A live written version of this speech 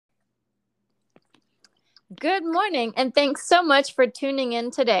Good morning, and thanks so much for tuning in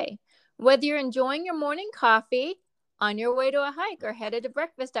today. Whether you're enjoying your morning coffee, on your way to a hike, or headed to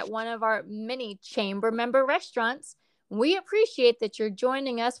breakfast at one of our many chamber member restaurants, we appreciate that you're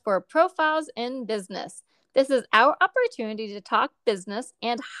joining us for Profiles in Business. This is our opportunity to talk business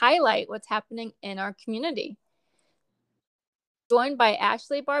and highlight what's happening in our community. Joined by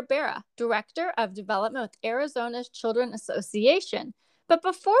Ashley Barbera, Director of Development with Arizona's Children Association. But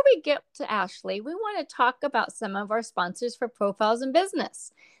before we get to Ashley, we want to talk about some of our sponsors for Profiles in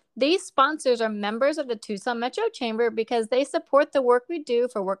Business. These sponsors are members of the Tucson Metro Chamber because they support the work we do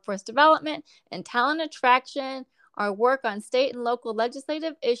for workforce development and talent attraction, our work on state and local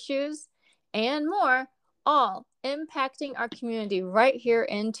legislative issues, and more, all impacting our community right here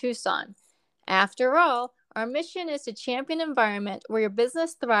in Tucson. After all, our mission is to champion an environment where your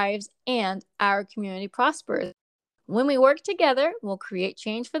business thrives and our community prospers. When we work together, we'll create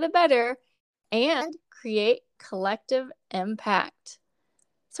change for the better and create collective impact.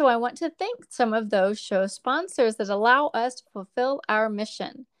 So I want to thank some of those show sponsors that allow us to fulfill our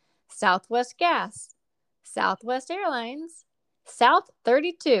mission. Southwest Gas, Southwest Airlines, South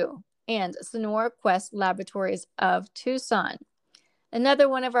 32, and Sonora Quest Laboratories of Tucson. Another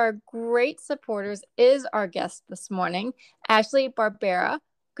one of our great supporters is our guest this morning, Ashley Barbera.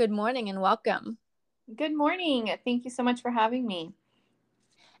 Good morning and welcome. Good morning. Thank you so much for having me.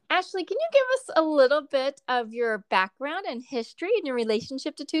 Ashley, can you give us a little bit of your background and history and your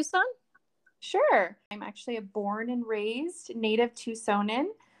relationship to Tucson? Sure. I'm actually a born and raised native Tucsonan.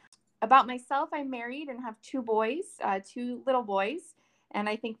 About myself, I'm married and have two little boys. And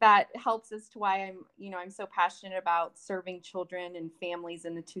I think that helps as to why I'm so passionate about serving children and families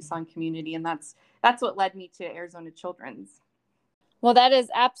in the Tucson community. And that's what led me to Arizona Children's. Well, that is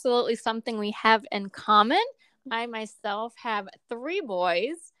absolutely something we have in common. I myself have three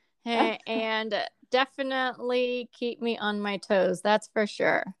boys and definitely keep me on my toes. That's for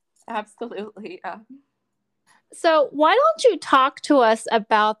sure. Absolutely. So why don't you talk to us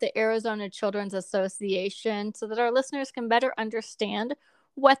about the Arizona Children's Association so that our listeners can better understand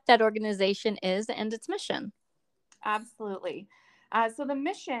what that organization is and its mission? Absolutely. So the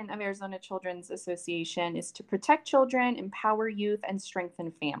mission of Arizona Children's Association is to protect children, empower youth, and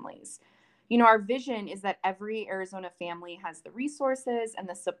strengthen families. Our vision is that every Arizona family has the resources and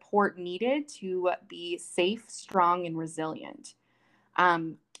the support needed to be safe, strong, and resilient.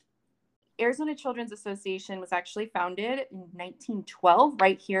 Arizona Children's Association was actually founded in 1912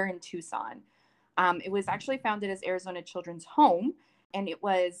 right here in Tucson. It was actually founded as Arizona Children's Home, and it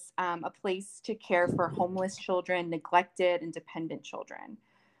was a place to care for homeless children, neglected, and dependent children.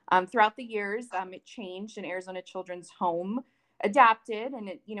 Throughout the years, it changed, and Arizona Children's Home adapted, and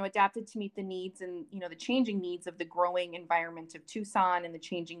it adapted to meet the needs and the changing needs of the growing environment of Tucson and the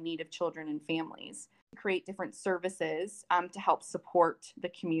changing need of children and families. Create different services to help support the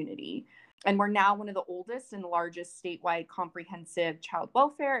community. And we're now one of the oldest and largest statewide comprehensive child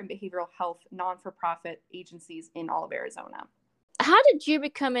welfare and behavioral health non-for-profit agencies in all of Arizona. How did you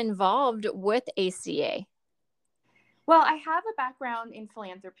become involved with ACA? Well, I have a background in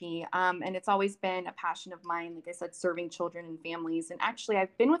philanthropy, and it's always been a passion of mine, like I said, serving children and families. And actually,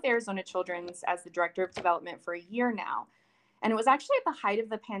 I've been with Arizona Children's as the Director of Development for a year now. And it was actually at the height of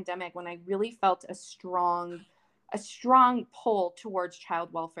the pandemic when I really felt a strong pull towards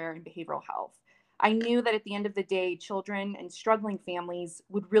child welfare and behavioral health. I knew that at the end of the day, children and struggling families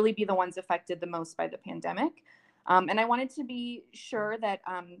would really be the ones affected the most by the pandemic. And I wanted to be sure that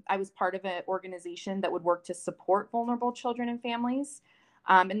I was part of an organization that would work to support vulnerable children and families.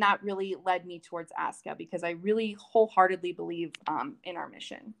 And that really led me towards ASCA because I really wholeheartedly believe in our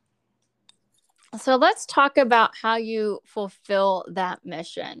mission. So let's talk about how you fulfill that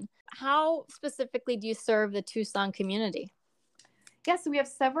mission. How specifically do you serve the Tucson community? Yeah, so we have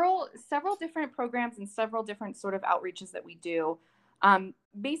several different programs and several different sort of outreaches that we do.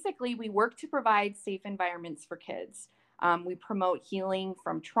 Basically, we work to provide safe environments for kids. We promote healing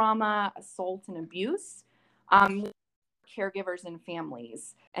from trauma, assault, and abuse. Caregivers and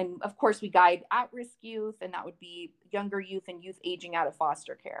families. And of course, we guide at-risk youth, and that would be younger youth and youth aging out of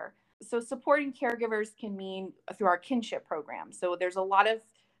foster care. So supporting caregivers can mean through our kinship program. So there's a lot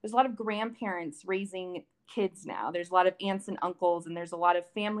of grandparents raising kids now. There's a lot of aunts and uncles, and there's a lot of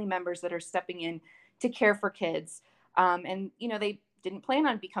family members that are stepping in to care for kids. And they didn't plan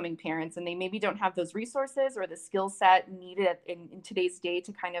on becoming parents, and they maybe don't have those resources or the skill set needed in today's day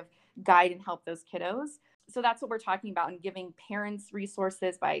to kind of guide and help those kiddos. So that's what we're talking about, and giving parents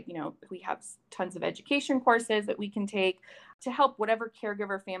resources by, we have tons of education courses that we can take to help whatever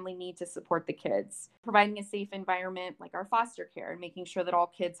caregiver family need to support the kids. Providing a safe environment like our foster care and making sure that all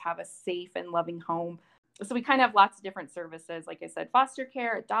kids have a safe and loving home. So we kind of have lots of different services, like I said, foster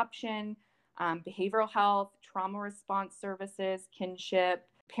care, adoption, behavioral health, trauma response services, kinship,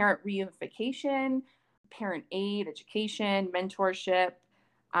 parent reunification, parent aid, education, mentorship.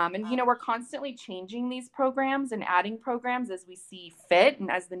 And, we're constantly changing these programs and adding programs as we see fit and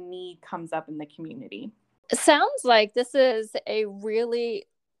as the need comes up in the community. It sounds like this is a really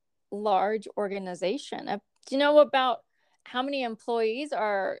large organization. Do you know about how many employees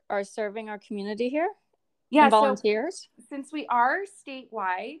are serving our community here? Yeah, and volunteers? So since we are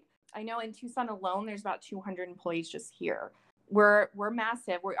statewide, I know in Tucson alone, there's about 200 employees just here. We're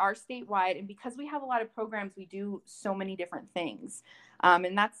massive. We are statewide. And because we have a lot of programs, we do so many different things.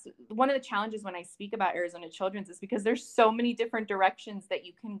 And that's one of the challenges when I speak about Arizona Children's, is because there's so many different directions that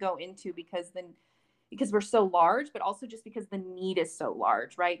you can go into because we're so large, but also just because the need is so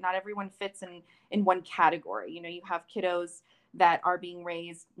large, right? Not everyone fits in one category. You have kiddos that are being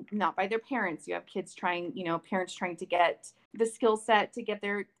raised not by their parents. You have kids parents trying to get the skill set to get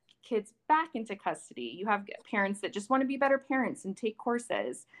their kids back into custody. You have parents that just want to be better parents and take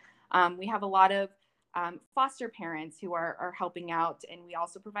courses. We have a lot of foster parents who are helping out, and we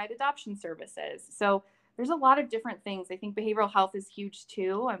also provide adoption services. So there's a lot of different things. I think behavioral health is huge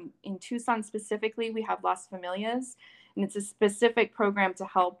too. In Tucson specifically, we have Las Familias, and it's a specific program to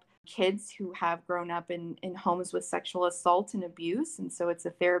help kids who have grown up in homes with sexual assault and abuse. And so it's a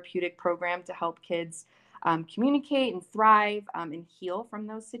therapeutic program to help kids communicate and thrive and heal from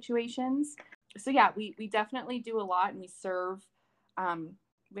those situations. So yeah, we definitely do a lot, and we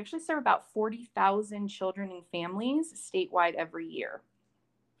actually serve about 40,000 children and families statewide every year.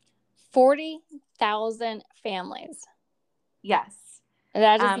 40,000 families. Yes.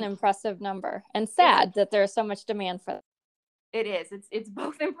 That is an impressive number, and sad that there's so much demand for that. It is. It's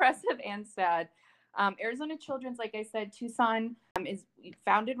both impressive and sad. Arizona Children's, like I said, Tucson is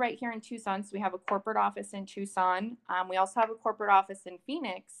founded right here in Tucson. So we have a corporate office in Tucson. We also have a corporate office in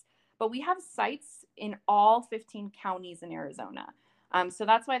Phoenix, but we have sites in all 15 counties in Arizona. So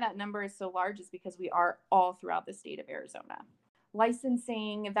that's why that number is so large, is because we are all throughout the state of Arizona.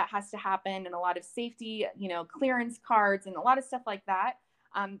 Licensing that has to happen, and a lot of safety, clearance cards and a lot of stuff like that.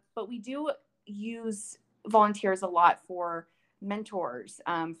 But we do use volunteers a lot for mentors,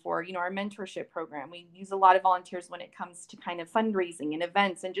 for our mentorship program. We use a lot of volunteers when it comes to kind of fundraising and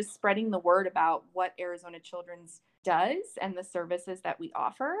events and just spreading the word about what Arizona Children's does and the services that we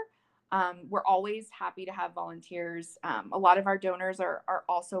offer. We're always happy to have volunteers. A lot of our donors are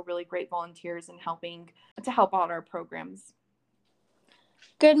also really great volunteers in helping to help out our programs.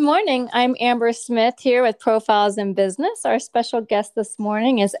 Good morning. I'm Amber Smith here with Profiles in Business. Our special guest this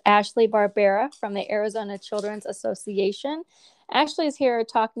morning is Ashley Barbera from the Arizona Children's Association. Ashley is here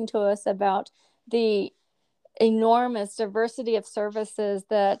talking to us about the enormous diversity of services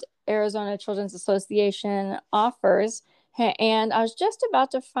that Arizona Children's Association offers. And I was just about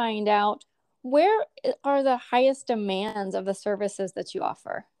to find out, where are the highest demands of the services that you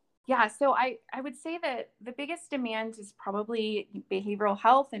offer? Yeah, so I would say that the biggest demand is probably behavioral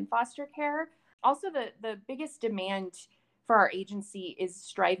health and foster care. Also, the biggest demand for our agency is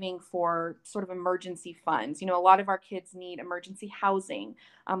striving for sort of emergency funds. A lot of our kids need emergency housing.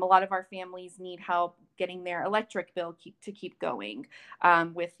 A lot of our families need help getting their electric bill to keep going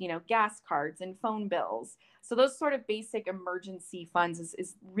with, gas cards and phone bills. So those sort of basic emergency funds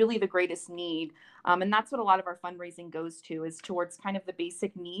is really the greatest need. And that's what a lot of our fundraising goes to, is towards kind of the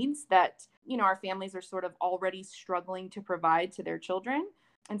basic needs that, our families are sort of already struggling to provide to their children.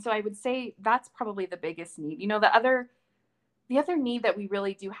 And so I would say that's probably the biggest need. The other need that we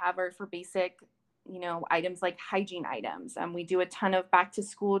really do have are for basic, items like hygiene items. We do a ton of back to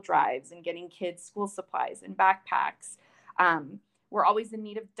school drives and getting kids school supplies and backpacks. We're always in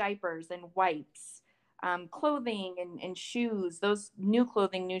need of diapers and wipes, clothing and shoes. Those new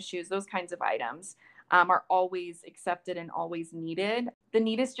clothing, new shoes, those kinds of items are always accepted and always needed. The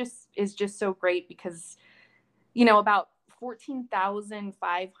need is just so great because, about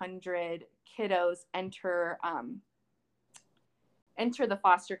 14,500 kiddos enter the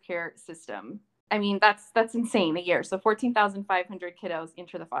foster care system. I mean, that's insane, a year. So 14,500 kiddos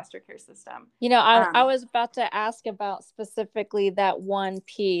enter the foster care system. I was about to ask about specifically that one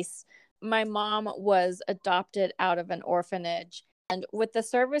piece. My mom was adopted out of an orphanage. And with the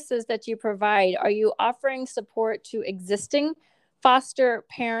services that you provide, are you offering support to existing foster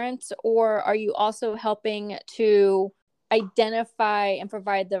parents, or are you also helping to identify and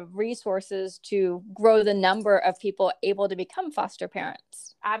provide the resources to grow the number of people able to become foster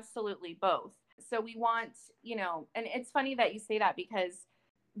parents? Absolutely, both. So we want, and it's funny that you say that, because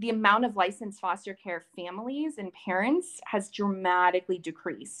the amount of licensed foster care families and parents has dramatically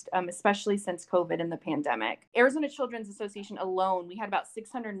decreased, especially since COVID and the pandemic. Arizona Children's Association alone, we had about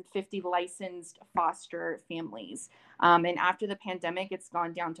 650 licensed foster families. And after the pandemic, it's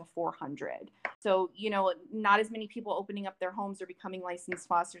gone down to 400. So, not as many people opening up their homes or becoming licensed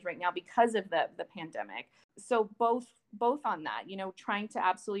fosters right now because of the pandemic. So both on that, trying to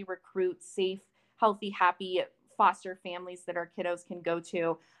absolutely recruit safe, healthy, happy foster families that our kiddos can go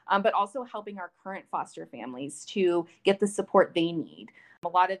to, but also helping our current foster families to get the support they need. A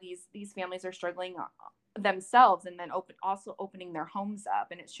lot of these families are struggling themselves, and then also opening their homes up,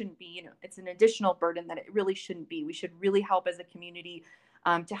 and it shouldn't be, it's an additional burden that it really shouldn't be. We should really help as a community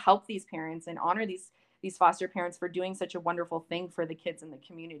to help these parents and honor these foster parents for doing such a wonderful thing for the kids in the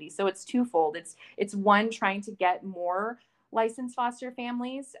community. So it's twofold. It's one, trying to get more licensed foster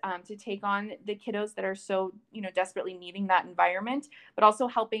families to take on the kiddos that are so, desperately needing that environment, but also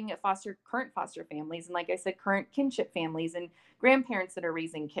helping current foster families. And like I said, current kinship families and grandparents that are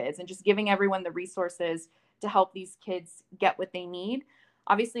raising kids, and just giving everyone the resources to help these kids get what they need.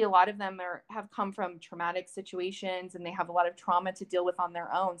 Obviously, a lot of them have come from traumatic situations, and they have a lot of trauma to deal with on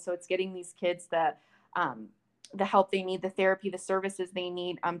their own. So it's getting these kids the help they need, the therapy, the services they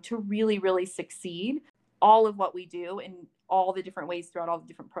need to really, really succeed. All of what we do in all the different ways throughout all the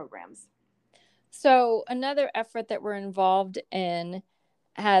different programs. So another effort that we're involved in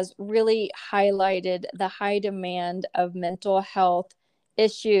has really highlighted the high demand of mental health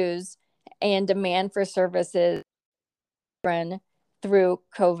issues and demand for services through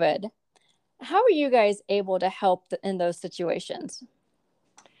COVID. How are you guys able to help in those situations?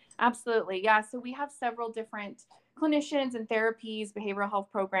 Absolutely. Yeah. So we have several different clinicians and therapies, behavioral health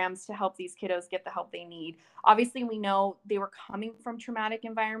programs to help these kiddos get the help they need. Obviously, we know they were coming from traumatic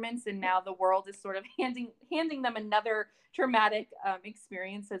environments, and now the world is sort of handing them another traumatic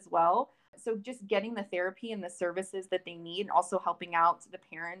experience as well. So just getting the therapy and the services that they need, and also helping out the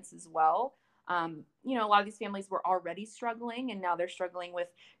parents as well. A lot of these families were already struggling, and now they're struggling with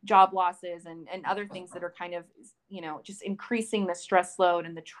job losses and other things that are kind of, just increasing the stress load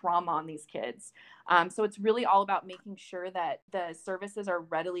and the trauma on these kids. So it's really all about making sure that the services are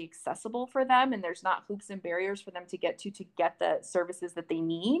readily accessible for them, and there's not hoops and barriers for them to get the services that they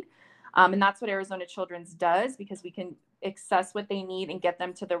need. And that's what Arizona Children's does, because we can access what they need and get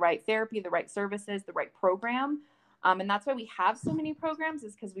them to the right therapy, the right services, the right program. And that's why we have so many programs,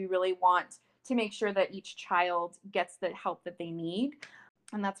 is because we really want to make sure that each child gets the help that they need.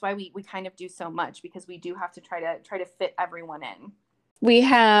 And that's why we kind of do so much, because we do have to try to fit everyone in. We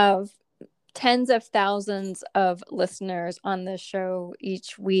have tens of thousands of listeners on the show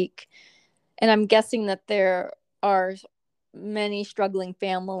each week, and I'm guessing that there are many struggling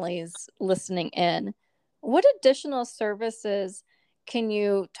families listening in. What additional services can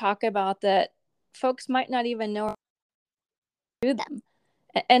you talk about that folks might not even know do them,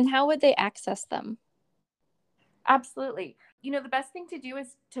 and how would they access them? Absolutely. The best thing to do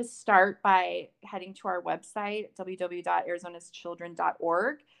is to start by heading to our website,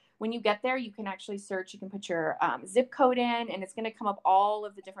 www.arizonaschildren.org. When you get there, you can actually search, you can put your zip code in, and it's going to come up all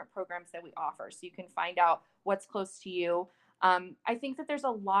of the different programs that we offer. So you can find out what's close to you. I think that there's a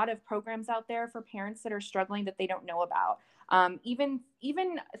lot of programs out there for parents that are struggling that they don't know about. Even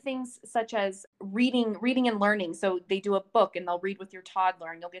things such as reading and learning. So they do a book and they'll read with your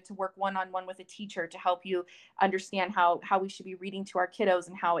toddler, and you'll get to work one-on-one with a teacher to help you understand how we should be reading to our kiddos,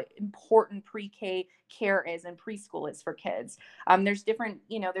 and how important pre-K care is and preschool is for kids. There's different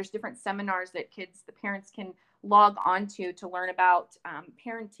seminars that the parents can log onto to learn about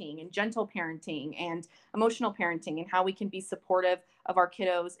parenting and gentle parenting and emotional parenting, and how we can be supportive of our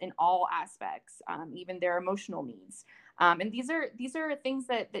kiddos in all aspects, even their emotional needs. And these are things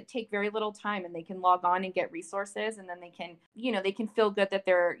that take very little time, and they can log on and get resources, and then they can feel good that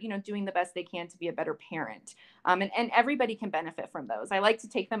they're, doing the best they can to be a better parent. And everybody can benefit from those. I like to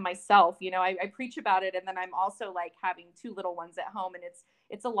take them myself. I preach about it, and then I'm also like having 2 little ones at home, and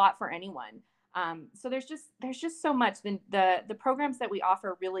it's a lot for anyone. So there's just so much. The programs that we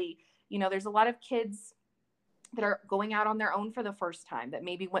offer really, there's a lot of kids that are going out on their own for the first time, that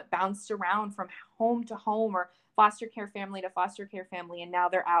maybe bounced around from home to home, or foster care family to foster care family, and now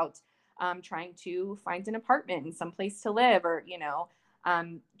they're out trying to find an apartment and someplace to live, or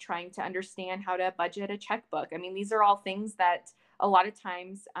trying to understand how to budget a checkbook. I mean, these are all things that a lot of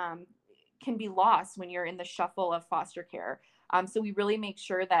times can be lost when you're in the shuffle of foster care. So we really make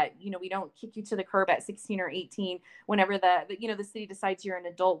sure that, we don't kick you to the curb at 16 or 18 whenever the city decides you're an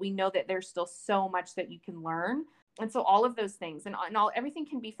adult. We know that there's still so much that you can learn. And so all of those things and everything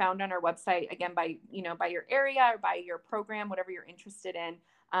can be found on our website, again, by your area or by your program, whatever you're interested in.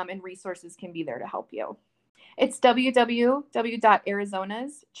 and resources can be there to help you. It's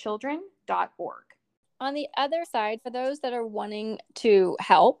www.arizonaschildren.org. On the other side, for those that are wanting to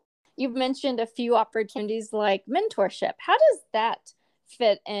help, you've mentioned a few opportunities like mentorship. How does that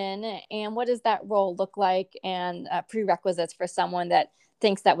fit in, and what does that role look like, and prerequisites for someone that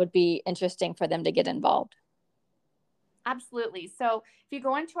thinks that would be interesting for them to get involved? Absolutely. So if you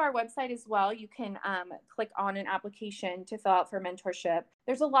go onto our website as well, you can click on an application to fill out for mentorship.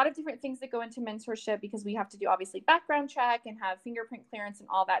 There's a lot of different things that go into mentorship because we have to do obviously background check and have fingerprint clearance and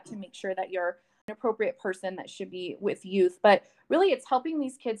all that to make sure that you're an appropriate person that should be with youth. But really, it's helping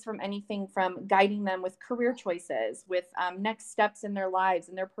these kids from anything from guiding them with career choices, with next steps in their lives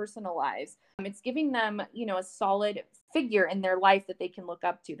and their personal lives. It's giving them, a solid figure in their life that they can look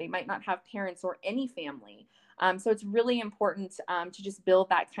up to. They might not have parents or any family. So it's really important to just build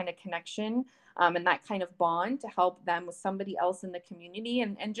that kind of connection and that kind of bond to help them with somebody else in the community,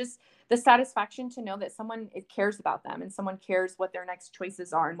 and just the satisfaction to know that someone cares about them and someone cares what their next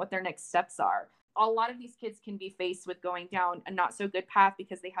choices are and what their next steps are. A lot of these kids can be faced with going down a not so good path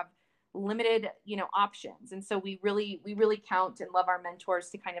because they have limited, options. And so we really count and love our mentors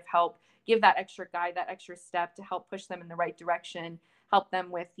to kind of help give that extra guide, that extra step to help push them in the right direction, help them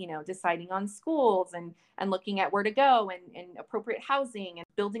with, deciding on schools and looking at where to go and appropriate housing and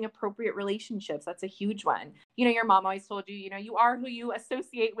building appropriate relationships. That's a huge one. Your mom always told you, you are who you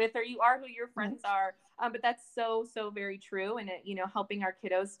associate with, or you are who your friends are. But that's so very true. And it, helping our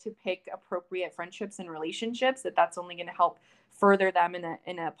kiddos to pick appropriate friendships and relationships, that's only going to help further them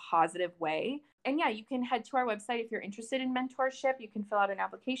in a positive way. And yeah, you can head to our website if you're interested in mentorship. You can fill out an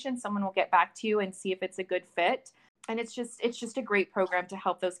application. Someone will get back to you and see if it's a good fit. And it's just a great program to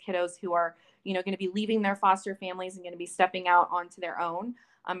help those kiddos who are, going to be leaving their foster families and going to be stepping out onto their own.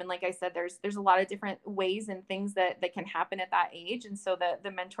 And like I said, there's a lot of different ways and things that can happen at that age. And so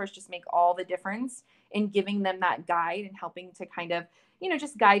the mentors just make all the difference in giving them that guide and helping to kind of,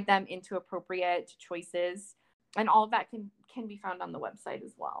 just guide them into appropriate choices. And all of that can be found on the website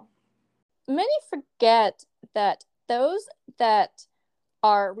as well. Many forget that those that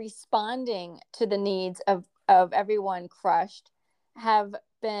are responding to the needs of everyone crushed have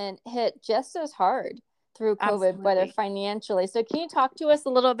been hit just as hard through COVID, Absolutely. whether financially. So can you talk to us a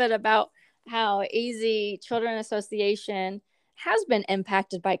little bit about how AZ Children Association has been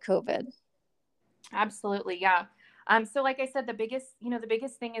impacted by COVID? Absolutely. Yeah. So like I said, the biggest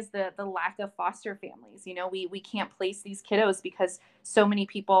thing is the lack of foster families. We can't place these kiddos because so many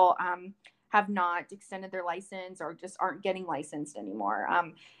people have not extended their license or just aren't getting licensed anymore.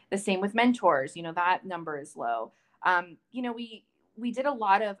 The same with mentors, that number is low. We did a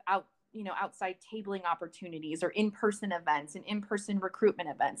lot of outside tabling opportunities or in-person events and in-person recruitment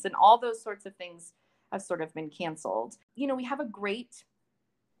events, and all those sorts of things have sort of been canceled. We have a great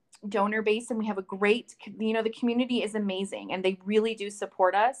donor base and we have a great, the community is amazing and they really do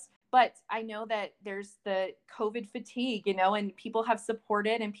support us. But I know that there's the COVID fatigue, and people have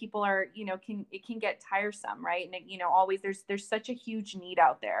supported and people are, it can get tiresome, right? And, always there's such a huge need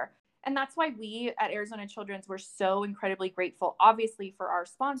out there. And that's why we at Arizona Children's, we're so incredibly grateful, obviously, for our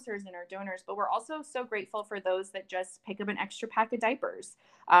sponsors and our donors, but we're also so grateful for those that just pick up an extra pack of diapers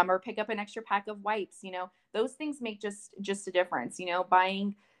or pick up an extra pack of wipes. Those things make just a difference,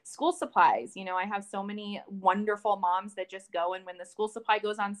 buying school supplies. I have so many wonderful moms that just go, and when the school supply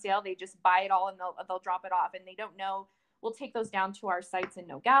goes on sale, they just buy it all and they'll drop it off, and they don't know. We'll take those down to our sites in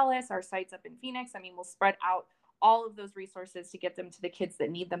Nogales, our sites up in Phoenix. We'll spread out all of those resources to get them to the kids that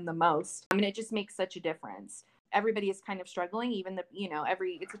need them the most. It just makes such a difference. Everybody is kind of struggling, even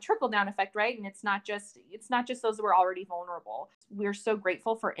it's a trickle down effect, right? And it's not just those who are already vulnerable. We're so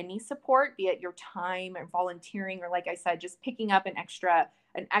grateful for any support, be it your time or volunteering, or like I said, just picking up an extra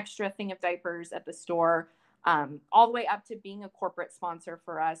thing of diapers at the store, all the way up to being a corporate sponsor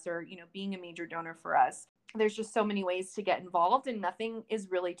for us, or, being a major donor for us. There's just so many ways to get involved, and nothing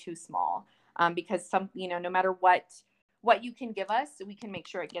is really too small, because no matter what you can give us, we can make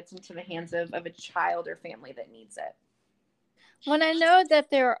sure it gets into the hands of a child or family that needs it. When I know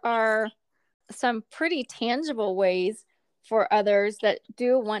that there are some pretty tangible ways for others that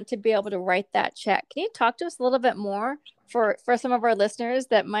do want to be able to write that check, can you talk to us a little bit more for some of our listeners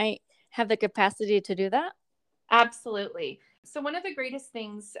that might have the capacity to do that? Absolutely. So one of the greatest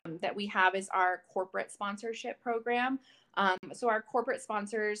things that we have is our corporate sponsorship program. So our corporate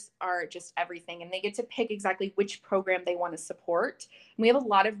sponsors are just everything, and they get to pick exactly which program they want to support. And we have a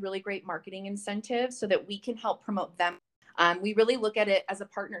lot of really great marketing incentives so that we can help promote them. We really look at it as a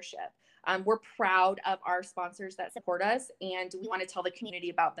partnership. We're proud of our sponsors that support us, and we want to tell the community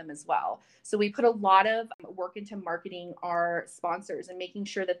about them as well. So we put a lot of work into marketing our sponsors and making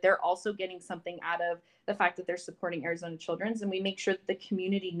sure that they're also getting something out of the fact that they're supporting Arizona Children's. And we make sure that the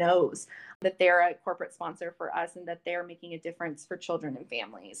community knows that they're a corporate sponsor for us and that they're making a difference for children and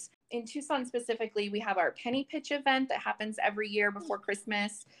families. In Tucson specifically, we have our Penny Pitch event that happens every year before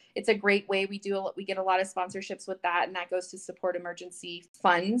Christmas. It's a great way. We get a lot of sponsorships with that, and that goes to support emergency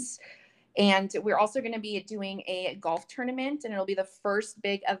funds. And we're also going to be doing a golf tournament, and it'll be the first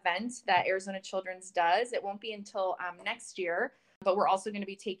big event that Arizona Children's does. It won't be until next year, but we're also going to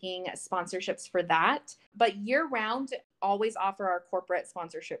be taking sponsorships for that. But year round, always offer our corporate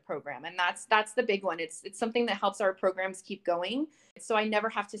sponsorship program. And that's the big one. It's something that helps our programs keep going. So I never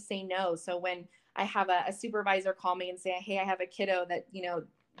have to say no. So when I have a supervisor call me and say, hey, I have a kiddo that,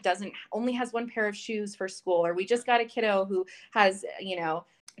 only has one pair of shoes for school, or we just got a kiddo who has,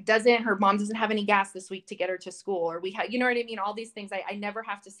 her mom doesn't have any gas this week to get her to school, or we have, you know what I mean? All these things, I never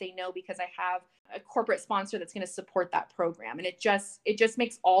have to say no because I have a corporate sponsor that's going to support that program. And it just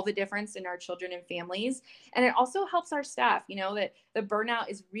makes all the difference in our children and families. And it also helps our staff, that the burnout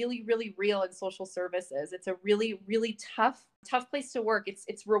is really, really real in social services. It's a really, really tough place to work.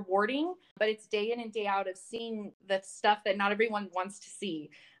 It's rewarding, but it's day in and day out of seeing the stuff that not everyone wants to see.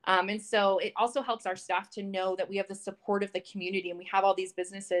 And so it also helps our staff to know that we have the support of the community, and we have all these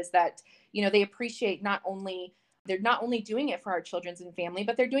businesses that, they appreciate they're not only doing it for our children's and family,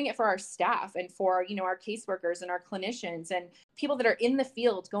 but they're doing it for our staff and for, our caseworkers and our clinicians and people that are in the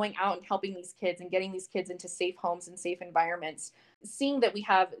field going out and helping these kids and getting these kids into safe homes and safe environments. Seeing that we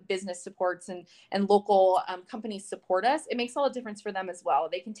have business supports and local companies support us, it makes all the difference for them as well.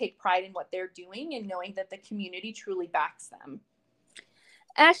 They can take pride in what they're doing and knowing that the community truly backs them.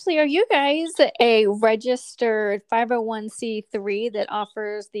 Ashley, are you guys a registered 501c3 that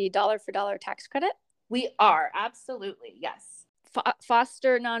offers the dollar for dollar tax credit? We are, absolutely, yes.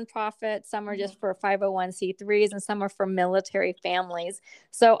 Foster nonprofits, some are just for 501c3s and some are for military families.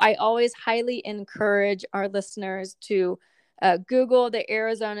 So I always highly encourage our listeners to Google the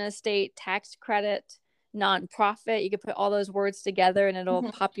Arizona State Tax Credit Nonprofit. You can put all those words together and it'll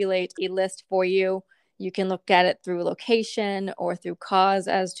populate a list for you. You can look at it through location or through cause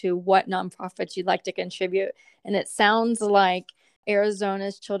as to what nonprofits you'd like to contribute. And it sounds like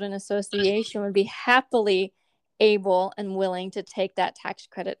Arizona's Children Association would be happily able and willing to take that tax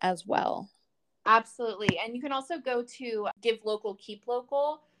credit as well. Absolutely. And you can also go to Give Local, Keep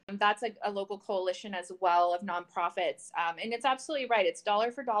Local. That's a local coalition as well of nonprofits. And it's absolutely right. It's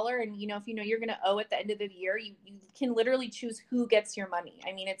dollar for dollar. And, if you're going to owe at the end of the year, you can literally choose who gets your money.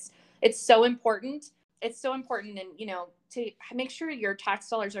 I mean, it's so important. It's so important. And, to make sure your tax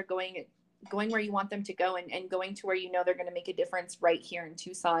dollars are going where you want them to go and going to where they're going to make a difference right here in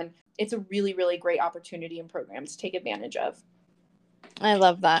Tucson. It's a really, really great opportunity and program to take advantage of. I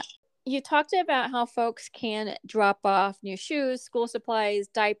love that. You talked about how folks can drop off new shoes, school supplies,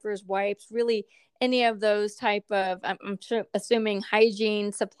 diapers, wipes, really any of those type of, I'm sure, assuming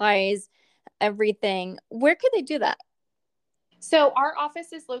hygiene supplies, everything. Where could they do that? So our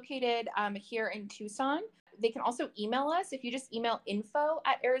office is located here in Tucson. They can also email us. If you just email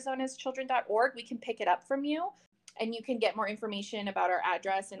info@arizonaschildren.org, we can pick it up from you and you can get more information about our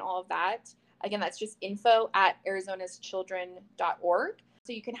address and all of that. Again, that's just info@arizonaschildren.org.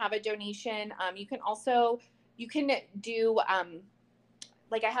 So you can have a donation. You can do,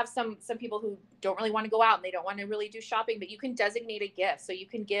 like I have some people who don't really want to go out and they don't want to really do shopping, but you can designate a gift. So you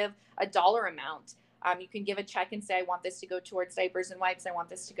can give a dollar amount. You can give a check and say, I want this to go towards diapers and wipes. I want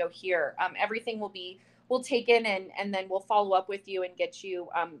this to go here. Everything we'll take in and then we'll follow up with you and get you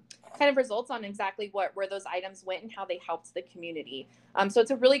kind of results on exactly where those items went and how they helped the community. So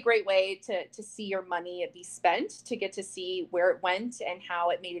it's a really great way to see your money be spent, to get to see where it went and how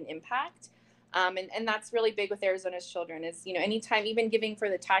it made an impact. And that's really big with Arizona's Children is, anytime, even giving for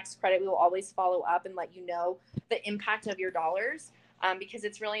the tax credit, we will always follow up and let you know the impact of your dollars. Because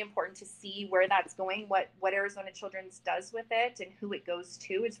it's really important to see where that's going, what Arizona Children's does with it and who it goes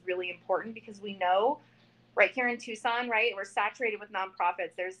to is really important because we know right here in Tucson, right, we're saturated with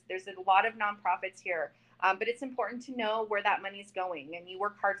nonprofits. There's a lot of nonprofits here, but it's important to know where that money is going and you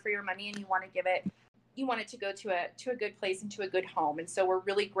work hard for your money and you want it to go to a good place and to a good home. And so we're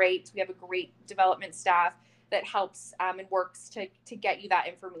really great. We have a great development staff that helps and works to get you that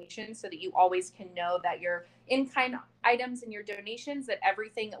information so that you always can know that your in-kind items and your donations, that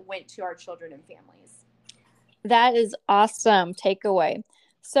everything went to our children and families. That is awesome takeaway.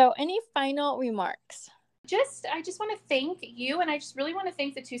 So any final remarks? I just want to thank you, and I just really want to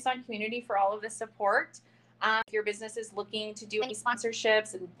thank the Tucson community for all of the support. If your business is looking to do any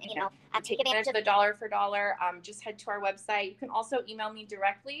sponsorships and, take advantage of the dollar for dollar, just head to our website. You can also email me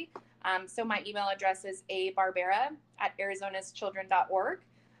directly. So my email address is abarbera@arizonaschildren.org.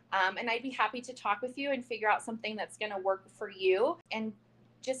 And I'd be happy to talk with you and figure out something that's going to work for you and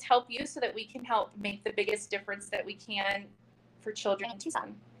just help you so that we can help make the biggest difference that we can for children in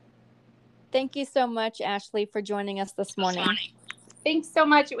Tucson. Thank you so much, Ashley, for joining us this morning. Thanks so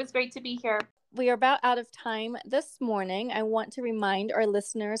much. It was great to be here. We are about out of time this morning. I want to remind our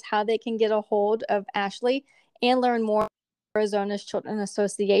listeners how they can get a hold of Ashley and learn more about Arizona's Children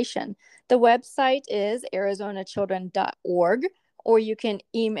Association. The website is arizonachildren.org, or you can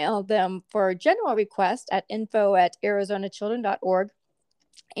email them for general request at info@arizonachildren.org.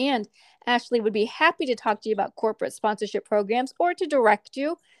 And Ashley would be happy to talk to you about corporate sponsorship programs or to direct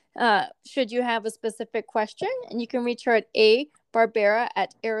you should you have a specific question. And you can reach her at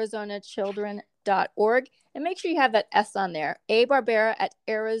abarbera@arizonachildren.org. And make sure you have that S on there,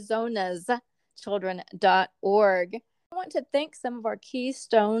 abarbera@arizonaschildren.org. I want to thank some of our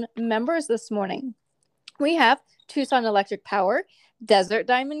Keystone members this morning. We have Tucson Electric Power, Desert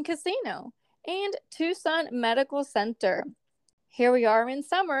Diamond Casino, and Tucson Medical Center. Here we are in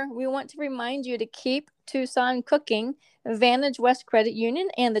summer. We want to remind you to keep Tucson cooking. Vantage West Credit Union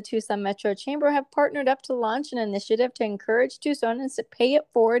and the Tucson Metro Chamber have partnered up to launch an initiative to encourage Tucsonans to pay it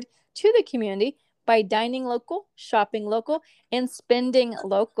forward to the community by dining local, shopping local, and spending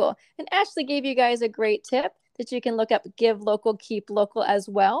local. And Ashley gave you guys a great tip that you can look up Give Local, Keep Local as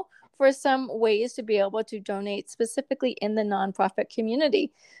well for some ways to be able to donate specifically in the nonprofit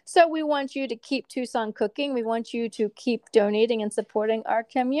community. So we want you to keep Tucson cooking. We want you to keep donating and supporting our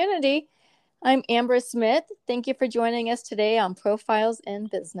community. I'm Amber Smith. Thank you for joining us today on Profiles in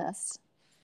Business.